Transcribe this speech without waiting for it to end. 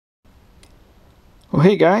Well,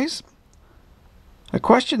 hey guys, a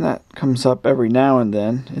question that comes up every now and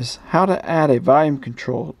then is how to add a volume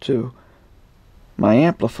control to my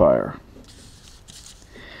amplifier.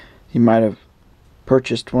 You might have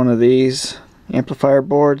purchased one of these amplifier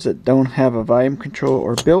boards that don't have a volume control,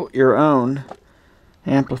 or built your own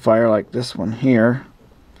amplifier like this one here,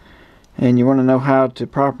 and you want to know how to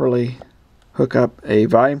properly hook up a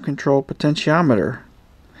volume control potentiometer.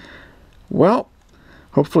 Well,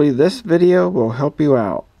 hopefully this video will help you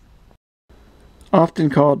out. Often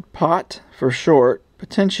called POT for short,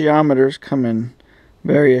 potentiometers come in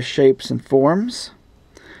various shapes and forms.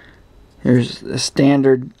 Here's a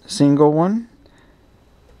standard single one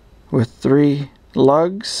with 3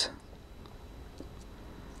 lugs.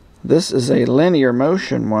 This is a linear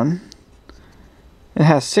motion one. It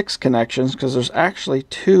has 6 connections because there's actually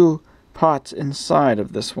 2 pots inside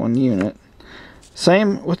of this one unit.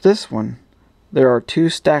 Same with this one. There are 2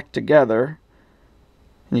 stacked together,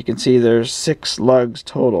 and you can see there's 6 lugs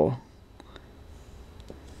total.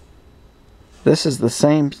 This is the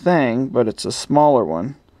same thing, but it's a smaller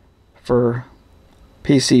one for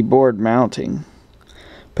PC board mounting.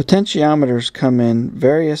 Potentiometers come in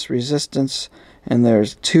various resistance, and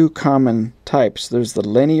there's 2 common types. There's the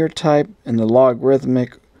linear type and the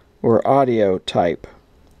logarithmic or audio type.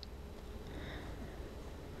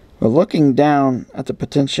 Well, looking down at the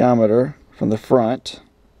potentiometer from the front,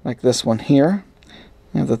 like this one here,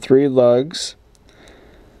 you have the 3 lugs.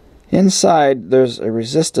 Inside there's a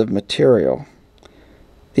resistive material.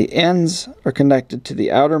 The ends are connected to the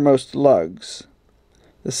outermost lugs.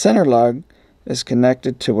 The center lug is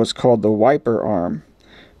connected to what's called the wiper arm,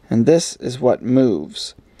 and this is what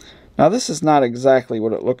moves. Now this is not exactly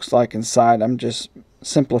what it looks like inside. I'm just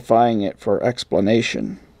simplifying it for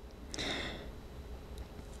explanation.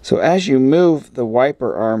 So as you move the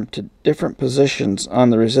wiper arm to different positions on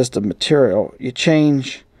the resistive material, you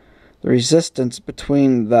change the resistance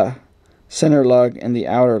between the center lug and the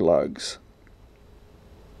outer lugs.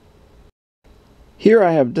 Here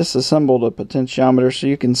I have disassembled a potentiometer so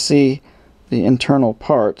you can see the internal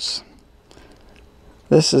parts.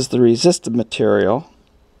 This is the resistive material,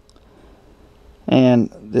 and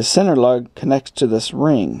the center lug connects to this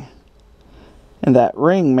ring, and that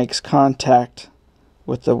ring makes contact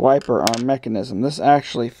with the wiper arm mechanism. This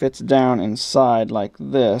actually fits down inside like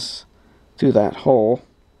this through that hole,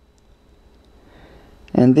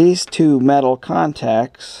 and these 2 metal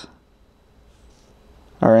contacts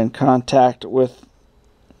are in contact with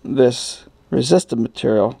this resistive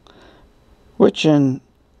material, which in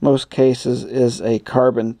most cases is a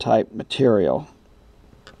carbon type material.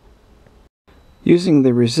 Using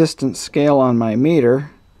the resistance scale on my meter,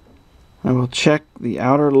 I will check the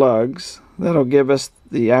outer lugs. That'll give us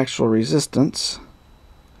the actual resistance.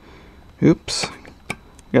 Oops,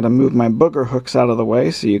 gotta move my booger hooks out of the way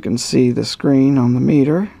so you can see the screen on the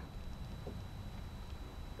meter.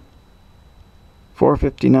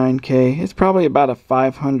 459K. It's probably about a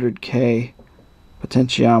 500K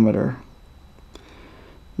potentiometer.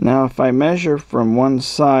 Now if I measure from one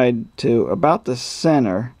side to about the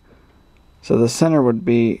center, so the center would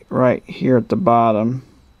be right here at the bottom.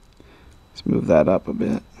 Let's move that up a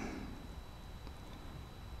bit.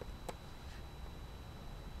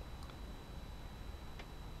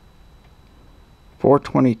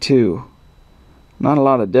 .422. Not a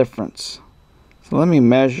lot of difference. So let me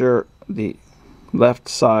measure the left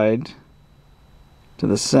side to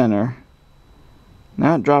the center.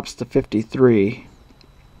 Now it drops to 53.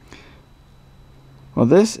 Well,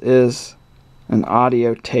 this is an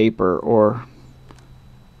audio taper, or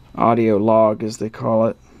audio log as they call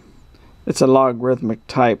it. It's a logarithmic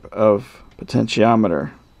type of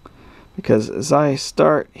potentiometer, because as I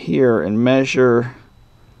start here and measure,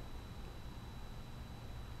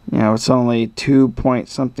 it's only 2 point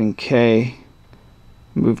something K,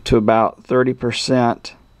 move to about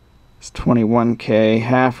 30%, it's 21K,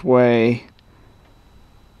 halfway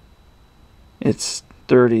it's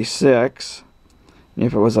 36. And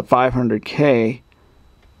if it was a 500K,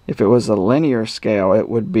 if it was a linear scale, it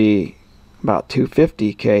would be about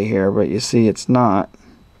 250K here, but you see it's not.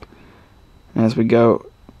 As we go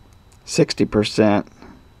 60%,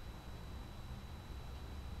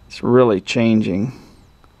 it's really changing.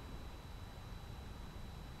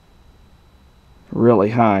 Really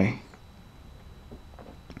high.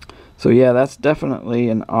 So yeah, that's definitely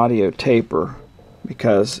an audio taper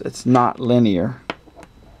because it's not linear.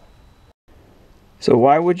 So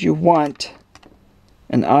why would you want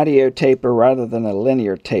an audio taper rather than a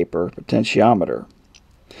linear taper potentiometer?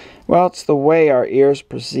 Well, it's the way our ears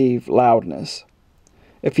perceive loudness.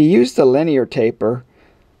 If you use the linear taper,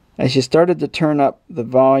 as you started to turn up the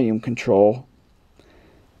volume control,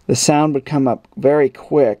 the sound would come up very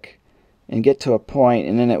quick and get to a point,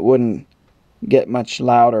 and then it wouldn't get much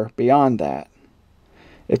louder beyond that.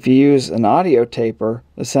 If you use an audio taper,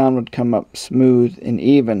 the sound would come up smooth and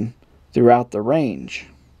even throughout the range.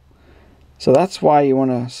 So that's why you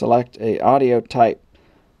want to select a audio type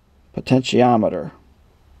potentiometer.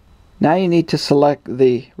 Now you need to select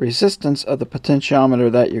the resistance of the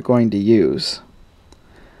potentiometer that you're going to use.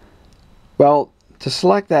 Well, to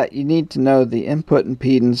select that, you need to know the input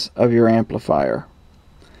impedance of your amplifier.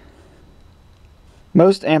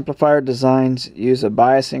 Most amplifier designs use a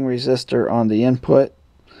biasing resistor on the input.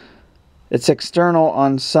 It's external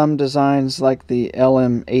on some designs like the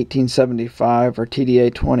LM1875 or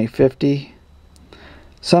TDA 2050.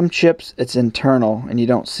 Some chips it's internal and you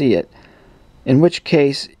don't see it, in which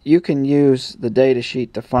case you can use the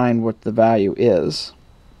datasheet to find what the value is.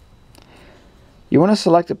 You want to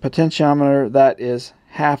select a potentiometer that is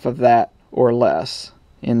half of that or less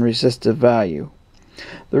in resistive value.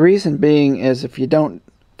 The reason being is if you don't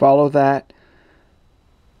follow that,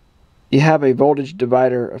 you have a voltage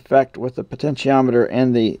divider effect with the potentiometer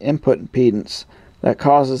and the input impedance that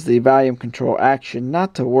causes the volume control action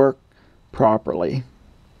not to work properly.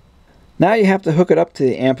 Now you have to hook it up to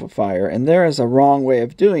the amplifier, and there is a wrong way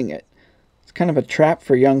of doing it. It's kind of a trap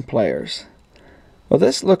for young players. Well,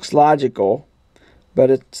 this looks logical, but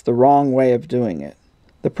it's the wrong way of doing it.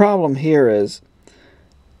 The problem here is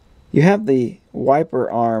you have the wiper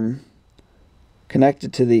arm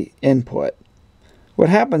connected to the input. What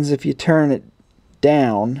happens if you turn it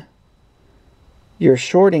down, you're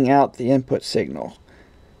shorting out the input signal,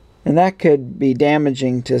 and that could be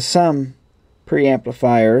damaging to some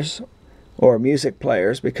preamplifiers or music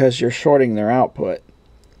players because you're shorting their output.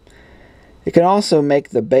 It can also make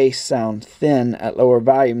the bass sound thin at lower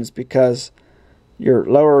volumes because you're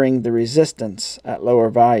lowering the resistance at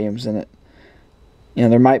lower volumes, and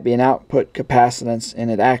there might be an output capacitance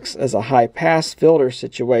and it acts as a high pass filter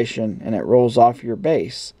situation and it rolls off your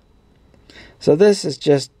bass. So this is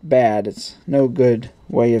just bad. It's no good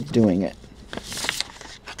way of doing it.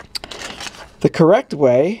 The correct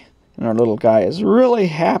way, and our little guy is really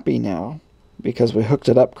happy now because we hooked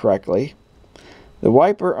it up correctly. The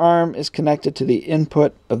wiper arm is connected to the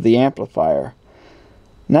input of the amplifier.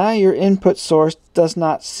 Now your input source does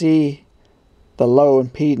not see the low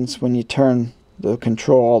impedance when you turn the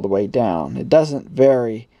control all the way down. It doesn't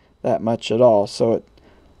vary that much at all, so it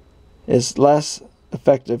is less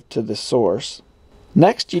effective to the source.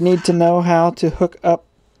 Next, you need to know how to hook up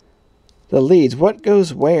the leads. What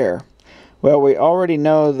goes where? Well, we already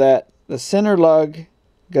know that the center lug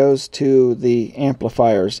goes to the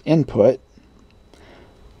amplifier's input,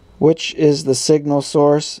 which is the signal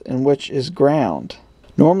source and which is ground.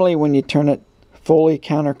 Normally when you turn it fully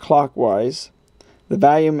counterclockwise, the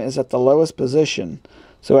volume is at the lowest position.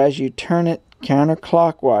 So as you turn it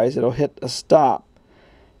counterclockwise, it'll hit a stop,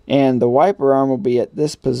 and the wiper arm will be at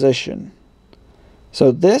this position.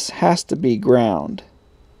 So this has to be ground.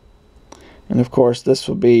 And of course this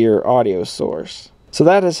will be your audio source. So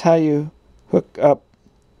that is how you hook up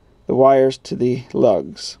the wires to the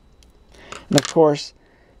lugs. And of course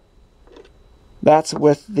that's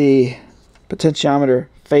with the potentiometer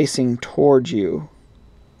facing towards you,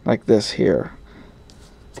 like this here.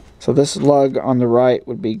 So this lug on the right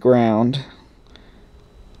would be ground,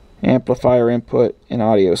 amplifier input, and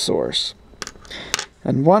audio source.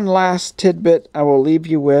 And one last tidbit I will leave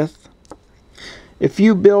you with. If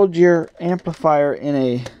you build your amplifier in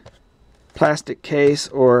a plastic case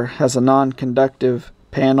or has a non-conductive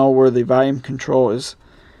panel where the volume control is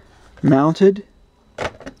mounted,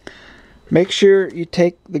 make sure you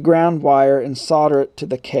take the ground wire and solder it to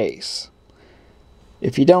the case.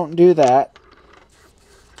 If you don't do that,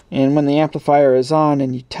 and when the amplifier is on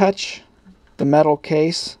and you touch the metal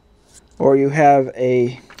case, or you have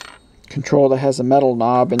a control that has a metal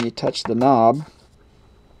knob and you touch the knob,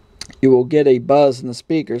 you will get a buzz in the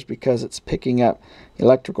speakers because it's picking up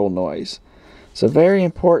electrical noise. So very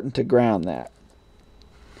important to ground that.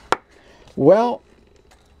 Well,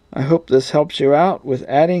 I hope this helps you out with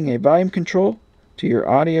adding a volume control to your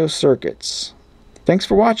audio circuits. Thanks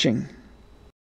for watching.